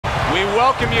We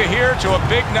welcome you here to a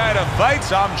big night of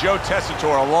fights. I'm Joe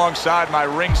Tessitore alongside my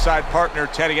ringside partner,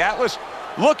 Teddy Atlas.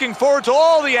 Looking forward to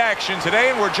all the action today,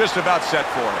 and we're just about set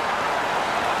for it.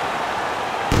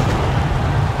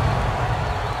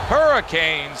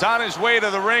 Hurricane's on his way to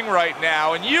the ring right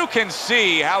now, and you can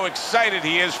see how excited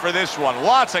he is for this one.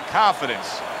 Lots of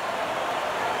confidence.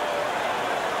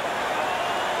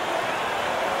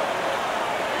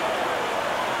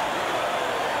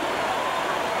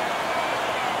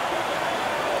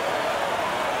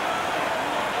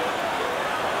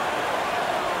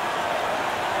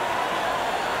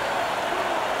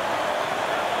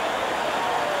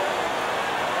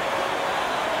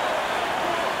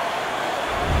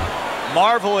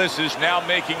 Marvelous is now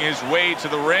making his way to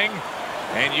the ring,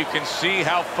 and you can see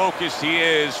how focused he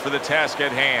is for the task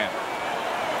at hand.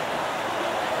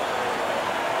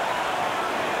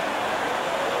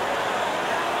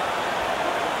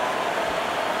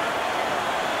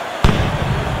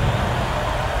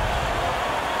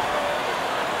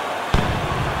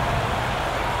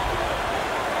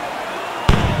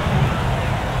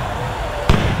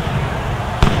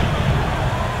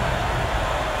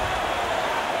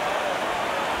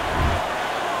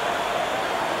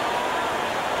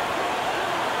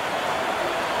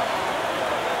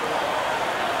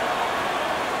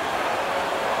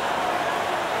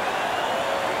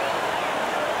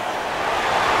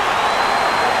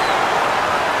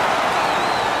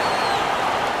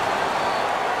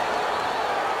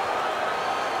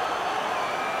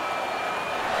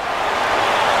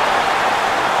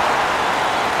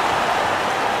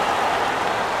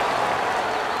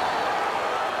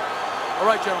 All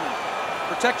right, gentlemen,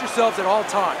 protect yourselves at all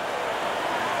times.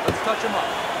 Let's touch him up.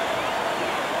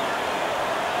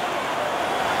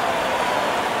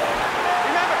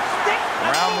 Remember, stick.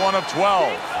 Round 1 of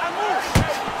 12.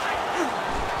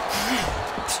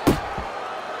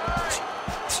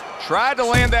 Tried to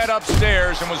land that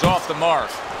upstairs and was off the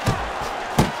mark.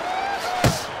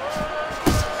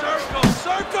 Circle,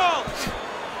 circle.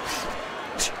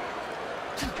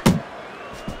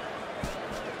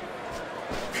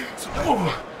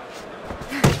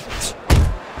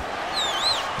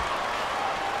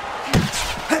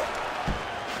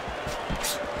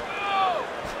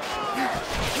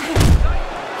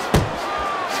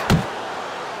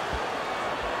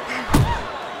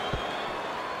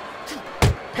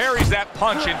 Parries that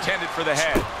punch intended for the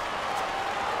head.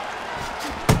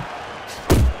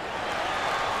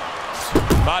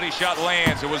 Body shot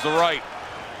lands. It was the right.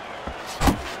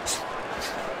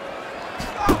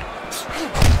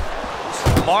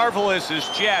 Marvelous's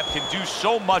jab can do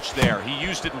so much there. He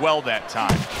used it well that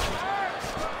time.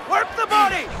 Work the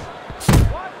body.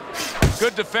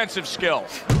 Good defensive skill.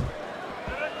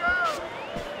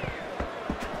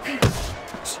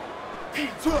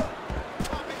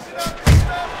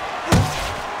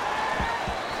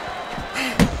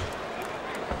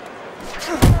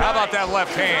 How about that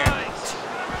left hand?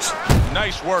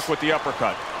 Nice work with the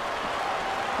uppercut.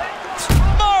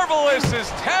 Marvelous is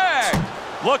tagged.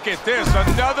 Look at this,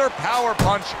 another power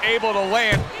punch able to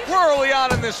land. We're early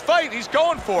on in this fight. He's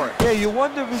going for it. Yeah, you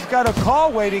wonder if he's got a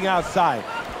call waiting outside.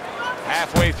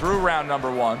 Halfway through round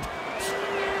number 1.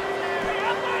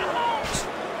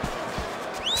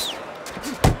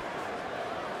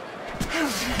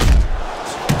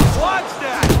 Watch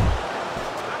that.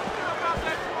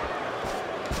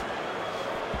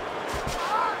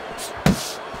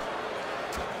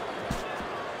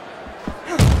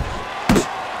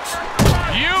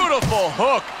 Beautiful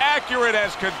hook, accurate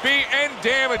as could be, and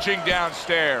damaging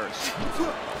downstairs.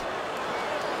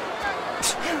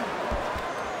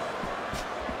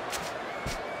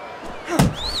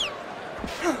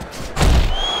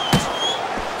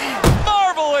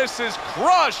 Marvelous is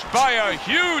crushed by a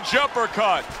huge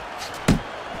uppercut.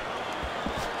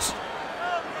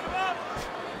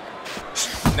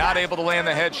 Not able to land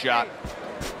the headshot.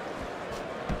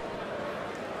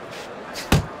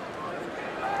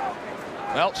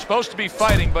 Well, supposed to be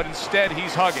fighting, but instead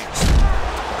he's hugging.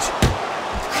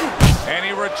 And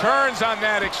he returns on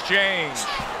that exchange.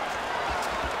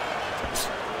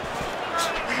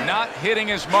 Not hitting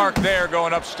his mark there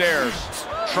going upstairs.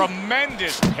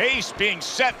 Tremendous pace being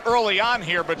set early on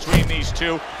here between these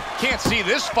two. Can't see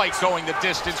this fight going the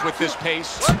distance with this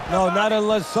pace. No, not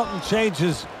unless something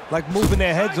changes, like moving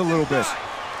their heads a little bit.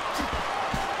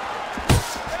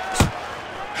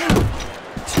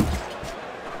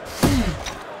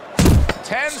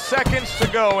 Seconds to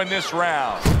go in this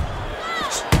round.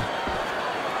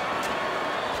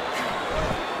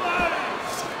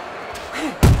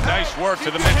 Nice work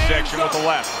to the midsection with the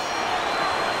left.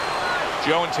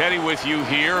 Joe and Teddy with you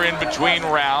here in between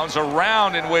rounds. A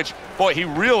round in which, boy, he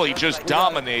really just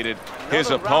dominated his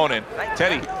opponent.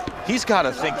 Teddy, he's got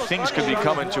to think things could be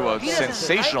coming to a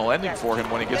sensational ending for him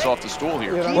when he gets off the stool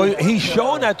here. Well, he's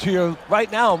showing that to you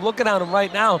right now. I'm looking at him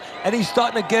right now, and he's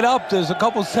starting to get up. There's a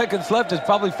couple seconds left. There's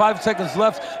probably 5 seconds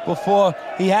left before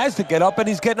he has to get up, and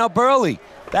he's getting up early.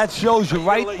 That shows you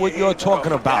right what you're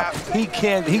talking about. He's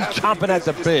chomping at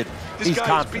the bit. He's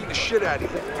confident. Beating the shit out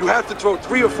of you. You have to throw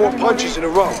 3 or 4 punches in a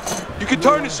row. You can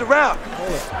turn this around,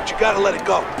 but you gotta let it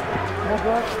go.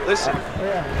 Listen.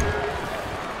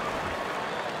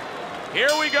 Here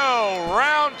we go.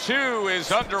 Round 2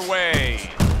 is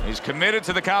underway. He's committed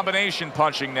to the combination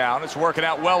punching now, and it's working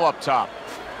out well up top.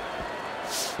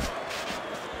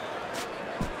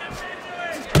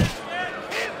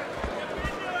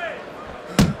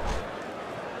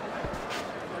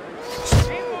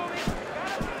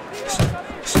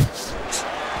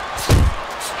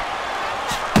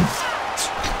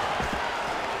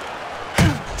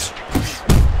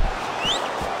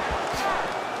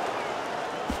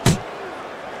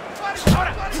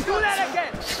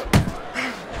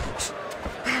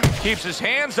 Keeps his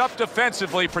hands up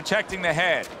defensively, protecting the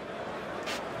head.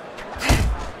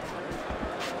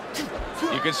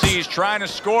 You can see he's trying to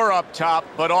score up top,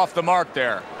 but off the mark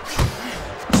there.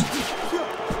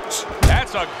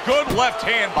 That's a good left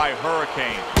hand by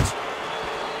Hurricane.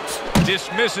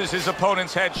 Dismisses his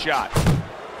opponent's headshot.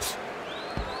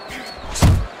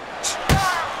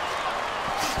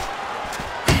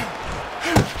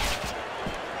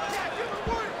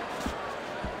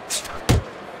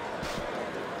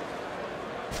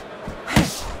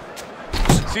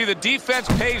 See, the defense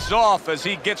pays off as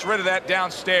he gets rid of that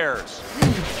downstairs.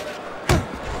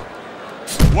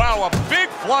 Wow, a big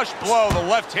flush blow, the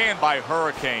left hand by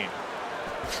Hurricane.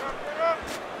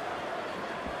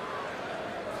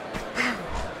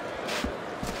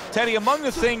 Teddy, among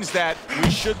the things that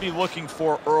we should be looking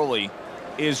for early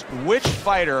is which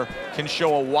fighter can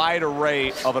show a wide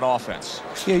array of an offense.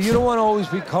 Yeah, you don't want to always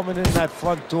be coming in that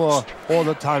front door all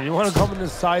the time. You want to come in the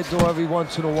side door every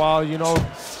once in a while. You know,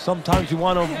 sometimes you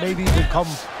want to maybe even come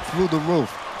through the roof,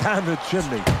 down the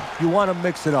chimney. You want to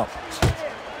mix it up.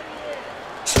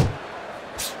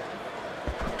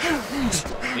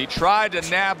 He tried to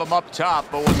nab him up top,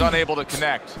 but was unable to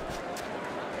connect.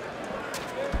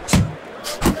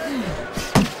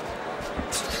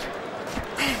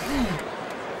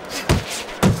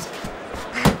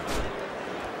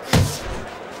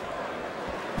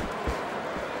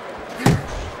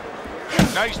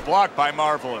 Nice block by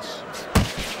Marvelous.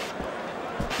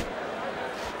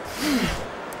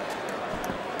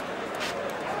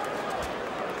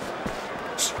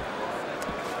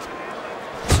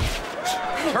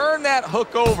 Turned that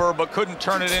hook over, but couldn't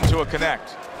turn it into a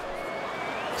connect.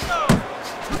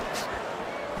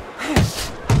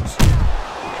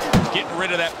 Getting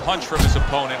rid of that punch from his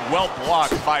opponent. Well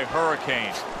blocked by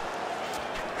Hurricane.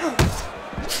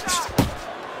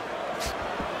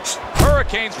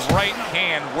 Hurricane's right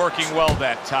hand working well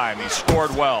that time. He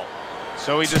scored well.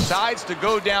 So he decides to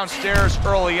go downstairs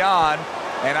early on,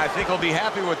 and I think he'll be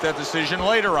happy with that decision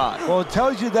later on. Well, it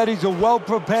tells you that he's a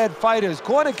well-prepared fighter. His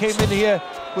corner came in here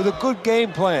with a good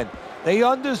game plan. They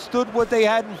understood what they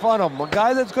had in front of him. A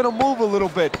guy that's going to move a little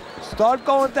bit. Start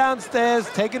going downstairs,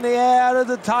 taking the air out of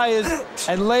the tires,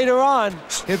 and later on,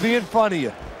 he'll be in front of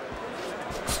you.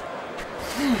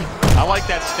 I like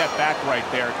that step back right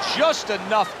there. Just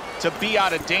enough to be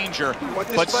out of danger,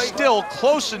 but still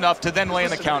close enough to then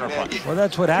land the counterpunch. Well,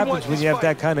 that's what happens when you have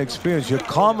that kind of experience. You're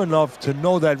calm enough to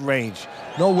know that range,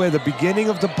 know where the beginning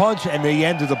of the punch and the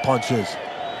end of the punch is.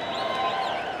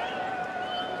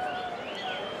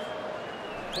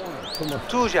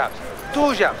 Two jabs,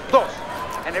 dos.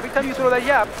 And every time you throw that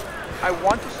jab, I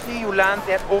want to see you land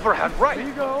that overhand right. There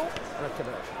you go.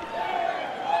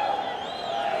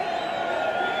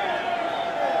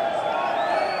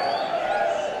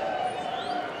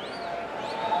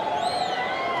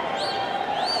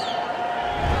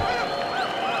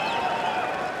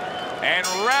 And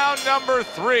round number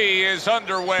 3 is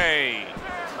underway.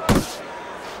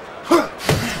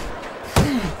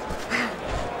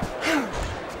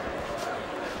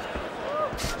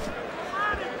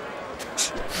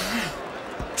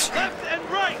 Left and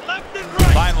right.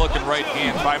 Fine looking right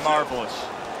hand by Marvelous.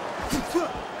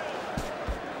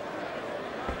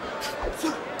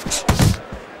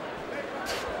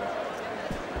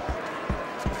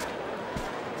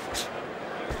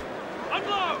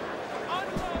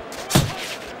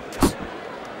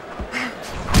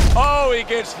 Oh, he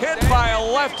gets hit by a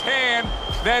left hand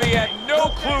that he had no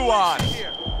clue on.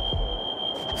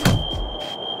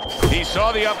 He He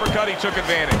saw the uppercut, he took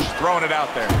advantage, throwing it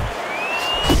out there.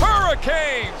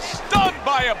 Hurricane stunned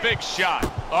by a big shot.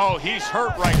 Oh, he's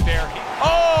hurt right there.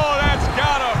 Oh, that's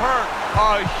gotta hurt.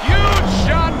 A huge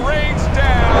shot rains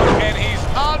down, and he's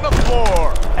on the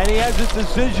floor. And he has a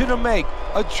decision to make,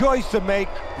 a choice to make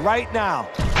right now.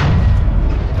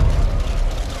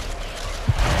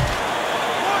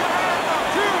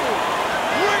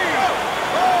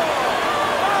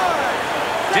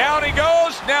 Down he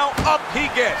goes, now up he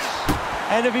gets.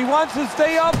 And if he wants to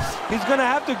stay up, he's gonna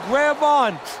have to grab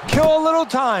on, kill a little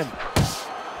time.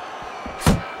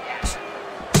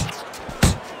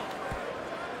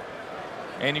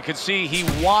 And you can see he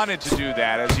wanted to do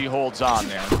that as he holds on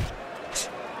there.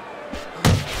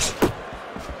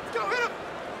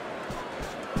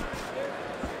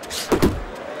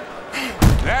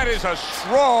 That is a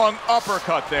strong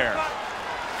uppercut there.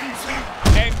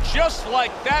 And just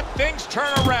like that, things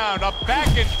turn around. A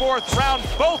back and forth round.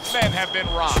 Both men have been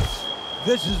rocked.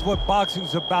 This is what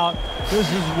boxing's about. This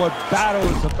is what battle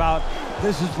is about.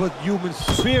 This is what human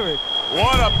spirit.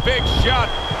 What a big shot.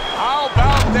 How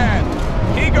about that?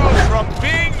 He goes from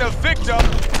being the victim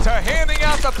to handing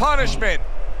out the punishment.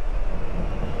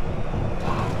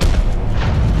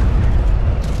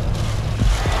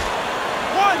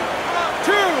 One,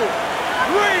 two,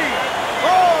 three,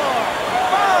 four,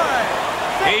 five.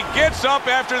 He gets up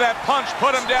after that punch,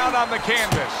 put him down on the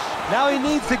canvas. Now he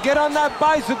needs to get on that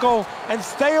bicycle and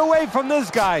stay away from this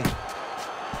guy.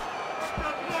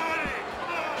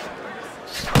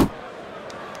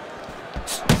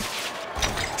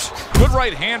 Good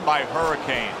right hand by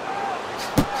Hurricane.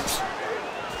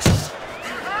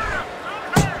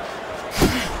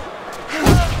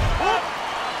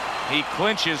 He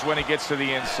clinches when he gets to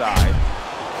the inside.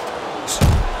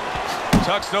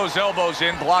 Tucks those elbows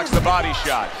in, blocks the body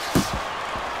shot.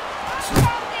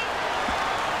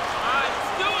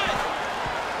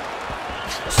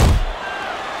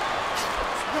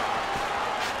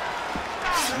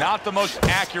 Not the most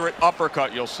accurate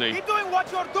uppercut you'll see. Keep doing what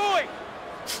you're doing.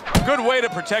 Good way to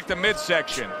protect the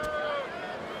midsection.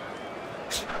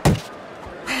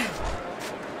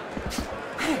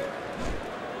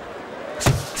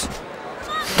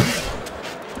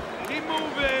 Keep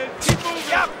moving. Keep moving.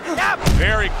 Yep.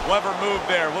 Very clever move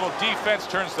there. A little defense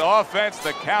turns to offense.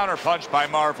 The counter punch by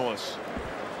Marvelous.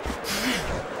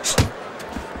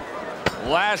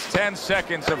 Last 10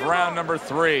 seconds of round number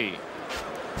 3.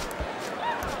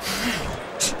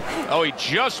 Oh, he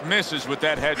just misses with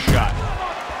that headshot.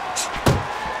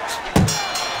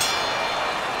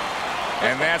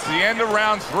 And that's the end of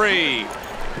round 3. You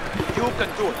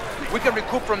can do it. We can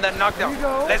recoup from that knockdown.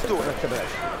 Let's do it.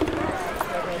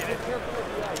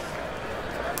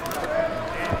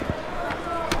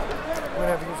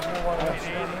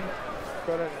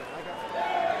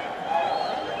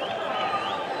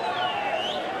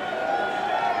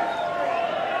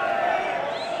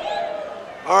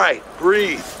 All right,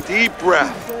 breathe. Deep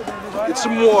breath. Get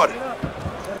some water.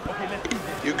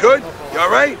 You good? You all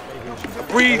right? Now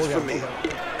breathe for me.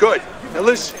 Good. Now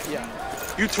listen.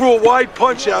 You threw a wide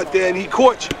punch out there and he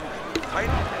caught you.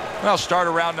 Well, start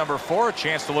of round number 4. A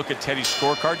chance to look at Teddy's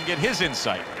scorecard and get his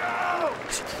insight.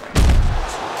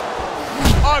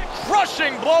 A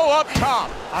crushing blow up top.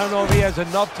 I don't know if he has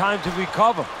enough time to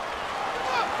recover.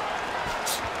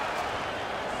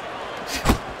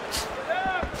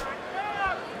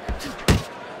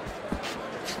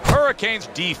 Hurricane's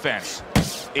defense.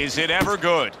 Is it ever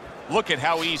good? Look at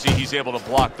how easy he's able to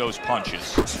block those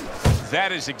punches.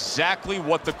 That is exactly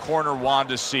what the corner wanted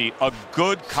to see. A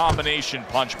good combination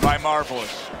punch by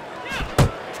Marvelous.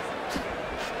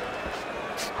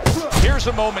 Here's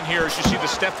a moment here as you see the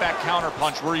step back counter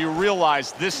punch where you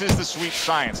realize this is the sweet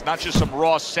science, not just some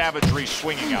raw savagery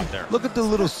swinging out there. Look at the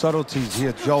little subtleties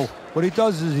here, Joe. What he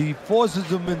does is he forces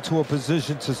him into a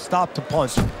position to stop the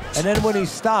punch. And then when he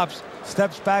stops,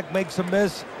 steps back, makes a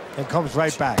miss, and comes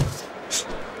right back.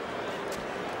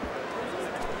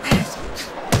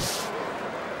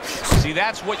 See,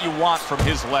 that's what you want from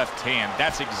his left hand.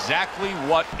 That's exactly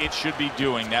what it should be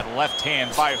doing, that left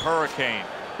hand by Hurricane.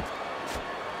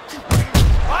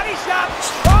 Body shot.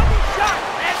 Body shot.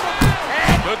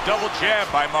 And Good double jab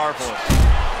by Marvelous.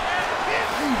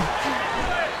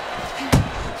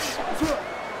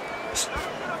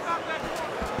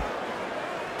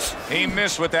 He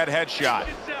missed with that headshot.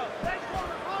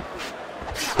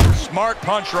 Smart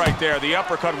punch right there. The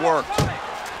uppercut worked.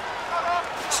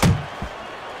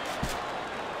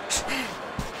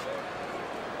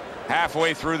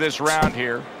 Halfway through this round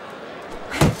here.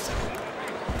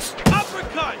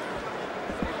 uppercut.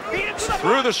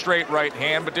 Threw the straight right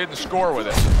hand, but didn't score with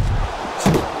it.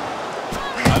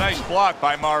 A Nice block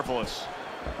by Marvelous.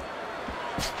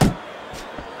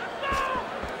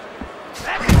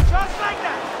 Just like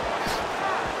that.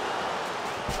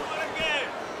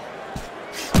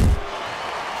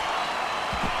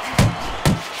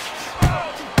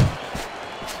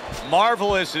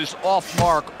 Marvelous is off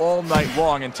mark all night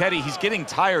long, and Teddy, he's getting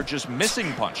tired just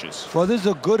missing punches. Well, this is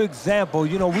a good example.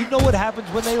 You know, we know what happens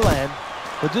when they land,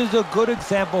 but this is a good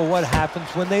example of what happens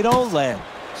when they don't land.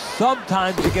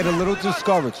 Sometimes you get a little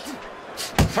discouraged.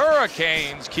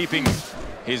 Hurricane's keeping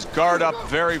his guard up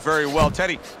very, very well.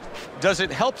 Teddy, does it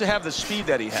help to have the speed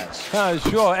that he has?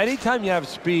 Sure. Anytime you have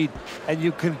speed and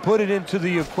you can put it into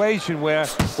the equation where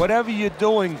whatever you're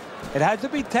doing, it has to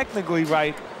be technically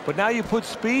right, but now you put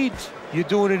speed, you're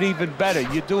doing it even better.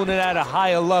 You're doing it at a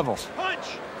higher level.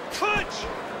 Punch! Punch!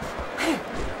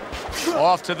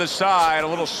 Off to the side, a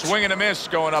little swing and a miss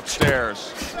going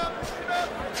upstairs.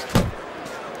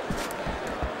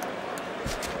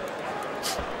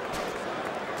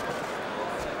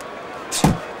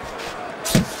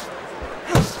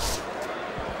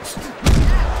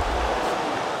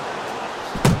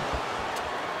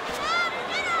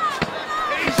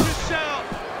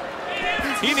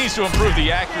 He needs to improve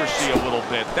the accuracy a little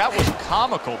bit. That was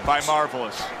comical by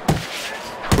Marvelous.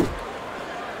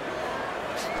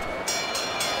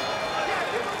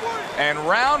 And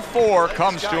round 4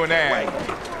 comes to an end.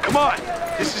 Come on,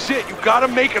 this is it. You gotta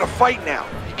make it a fight now.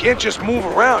 You can't just move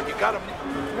around. You gotta.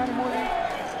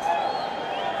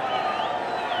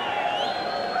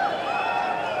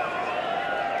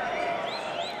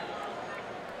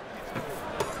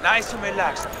 Nice and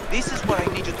relaxed. This is what I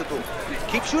need you to do.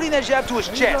 Keep shooting that jab to his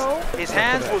chest. His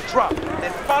hands will drop.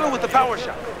 Then follow with the power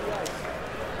shot.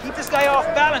 Keep this guy off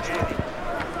balance with it.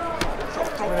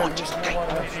 Throw punches, okay?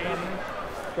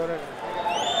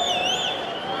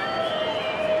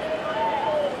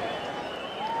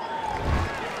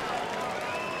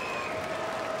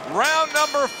 Round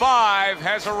number 5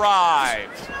 has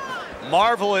arrived.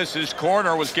 Marvelous's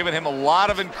corner was giving him a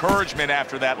lot of encouragement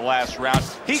after that last round.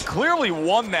 He clearly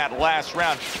won that last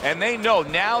round, and they know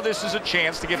now this is a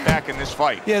chance to get back in this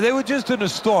fight. Yeah, they were just in a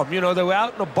storm. You know, they were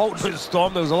out in a boat in a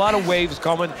storm. There was a lot of waves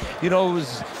coming. You know, it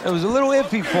was a little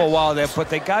iffy for a while there, but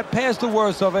they got past the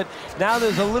worst of it. Now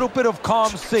there's a little bit of calm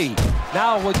sea.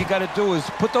 Now what you got to do is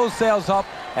put those sails up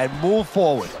and move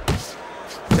forward.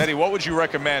 Teddy, what would you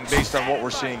recommend based on what we're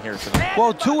seeing here tonight?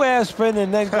 Well, 2 aspirin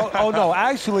and then go, oh no,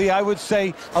 actually I would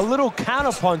say a little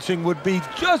counterpunching would be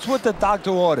just what the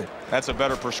doctor ordered. That's a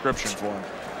better prescription for him.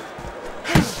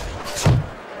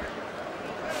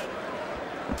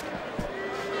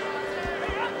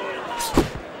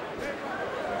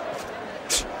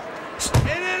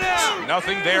 In and out.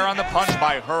 Nothing there on the punch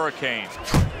by Hurricane.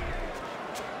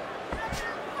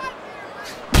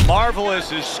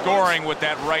 Marvelous is scoring with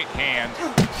that right hand.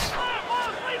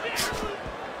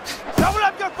 Double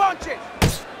up your punches.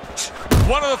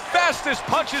 One of the fastest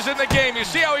punches in the game. You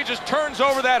see how he just turns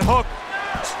over that hook?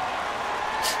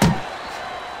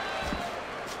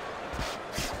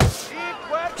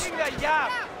 Keep working the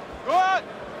jab. Good,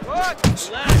 good.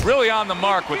 Really on the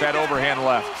mark with that overhand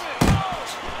left.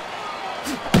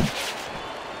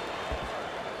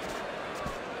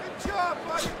 Good job,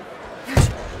 buddy.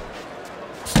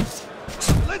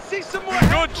 Let's see some more.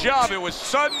 Good job. It was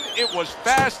sudden, it was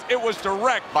fast, it was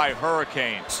direct by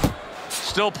Hurricane.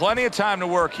 Still plenty of time to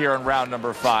work here in round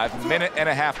number 5. Minute and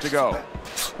a half to go.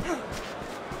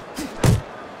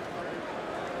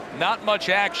 Not much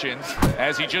action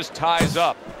as he just ties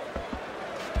up.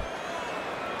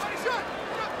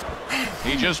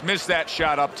 He just missed that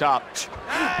shot up top.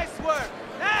 Nice work.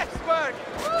 Nice work.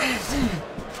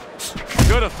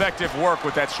 Good effective work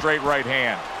with that straight right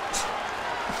hand.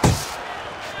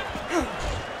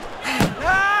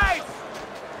 Nice.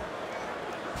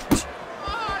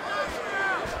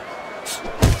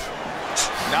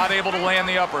 Not able to land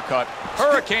the uppercut.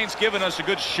 Hurricane's given us a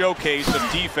good showcase of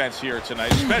defense here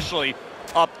tonight, especially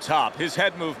up top. His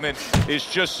head movement is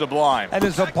just sublime. And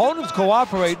his opponent's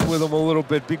cooperating with him a little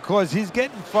bit because he's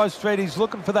getting frustrated. He's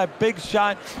looking for that big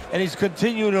shot, and he's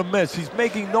continuing to miss. He's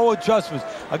making no adjustments.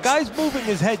 A guy's moving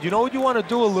his head. You know what you want to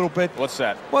do a little bit? What's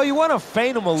that? Well, you want to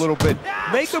feint him a little bit.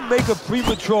 Make him make a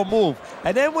premature move.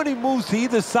 And then when he moves to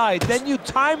either side, then you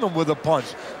time him with a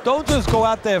punch. Don't just go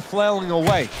out there flailing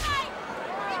away.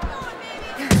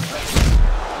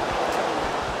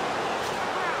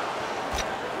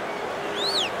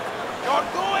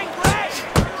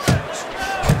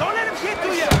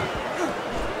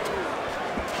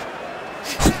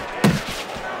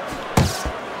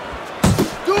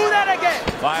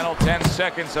 Final 10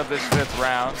 seconds of this 5th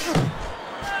round.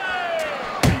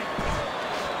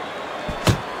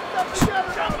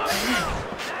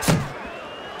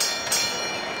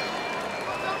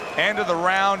 end of the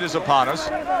round is upon us,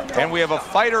 and we have a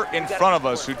fighter in front of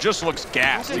us who just looks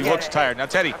gassed. He looks tired. Now,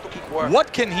 Teddy,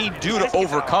 what can he do to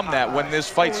overcome that when this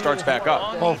fight starts back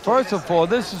up? Well, first of all,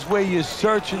 this is where you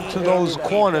search into those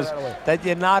corners that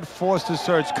you're not forced to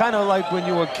search. Kind of like when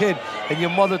you were a kid and your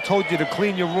mother told you to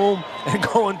clean your room and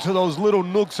go into those little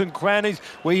nooks and crannies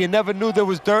where you never knew there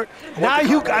was dirt. Now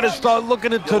you got to start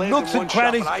looking into nooks and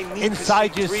crannies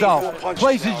inside yourself,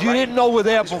 places you didn't know were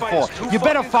there before. You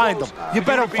better find them. You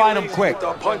better find them quick.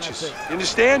 Punches. You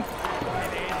understand?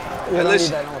 Hey,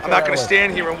 listen, I'm not going to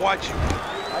stand here and watch you.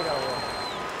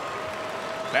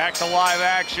 Back to live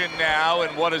action now in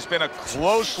what has been a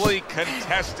closely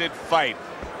contested fight.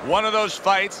 One of those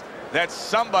fights that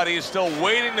somebody is still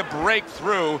waiting to break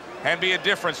through and be a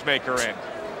difference maker in.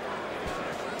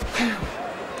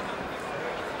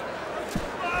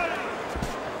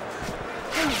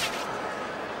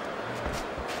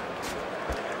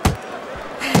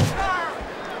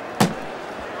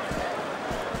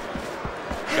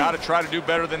 Got to try to do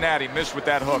better than that. He missed with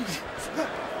that hook.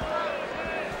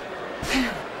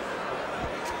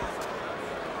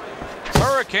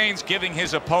 Hurricane's giving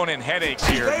his opponent headaches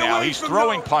here now. He's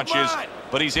throwing punches,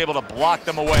 but he's able to block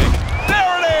them away.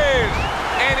 There it is!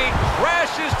 And he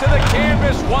crashes to the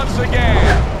canvas once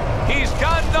again. He's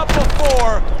gotten up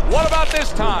before. What about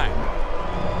this time?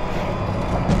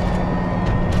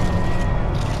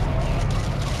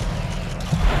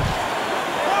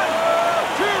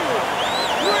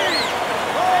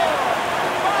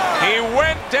 He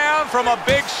went down from a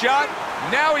big shot.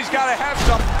 Now he's got to have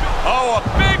some. Oh, a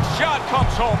big shot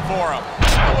comes home for him.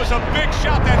 That was a big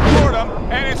shot that floored him,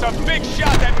 and it's a big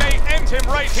shot that may end him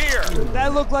right here.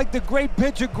 That looked like the great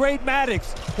pitcher, Great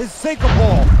Maddox, his sinker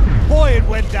ball. Boy, it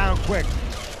went down quick. 1,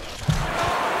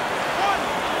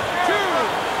 2, 3,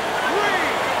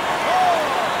 4,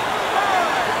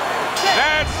 5.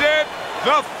 That's it.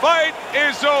 The fight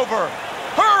is over.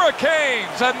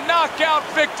 Hurricane's a knockout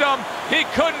victim. He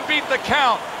couldn't beat the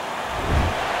count.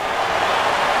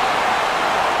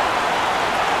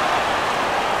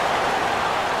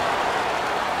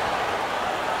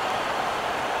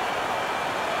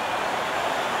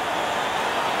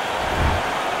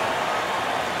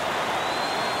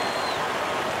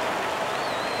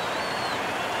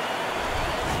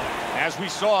 As we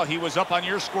saw, he was up on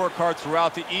your scorecard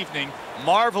throughout the evening.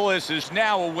 Marvelous is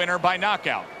now a winner by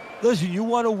knockout. Listen, you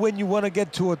want to win, you want to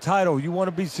get to a title, you want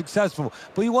to be successful,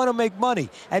 but you want to make money.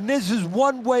 And this is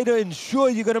one way to ensure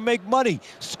you're going to make money,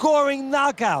 scoring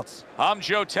knockouts. I'm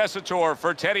Joe Tessitore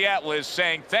for Teddy Atlas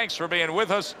saying thanks for being with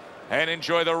us and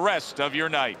enjoy the rest of your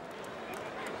night.